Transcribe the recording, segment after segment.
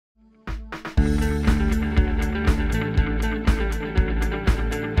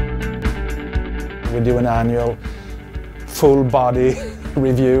We do an annual full body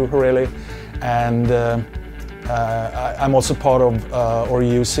review, really, and I'm also part of or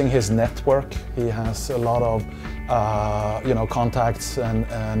using his network. He has a lot of contacts,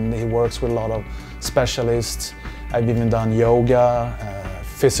 and he works with a lot of specialists. I've even done yoga,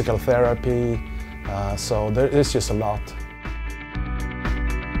 physical therapy, so there is just a lot.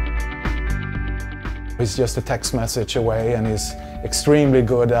 He's just a text message away, and he's extremely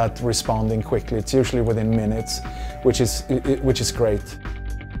good at responding quickly. It's usually within minutes, which is great.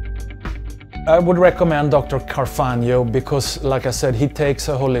 I would recommend Dr. Carfagno because, like I said, he takes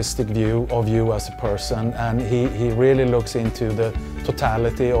a holistic view of you as a person, and he really looks into the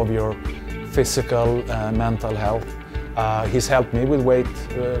totality of your physical and mental health. He's helped me with weight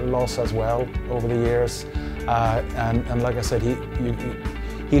loss as well over the years, and like I said,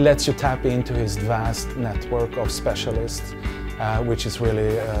 he lets you tap into his vast network of specialists, which is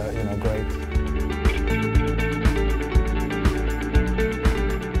really great.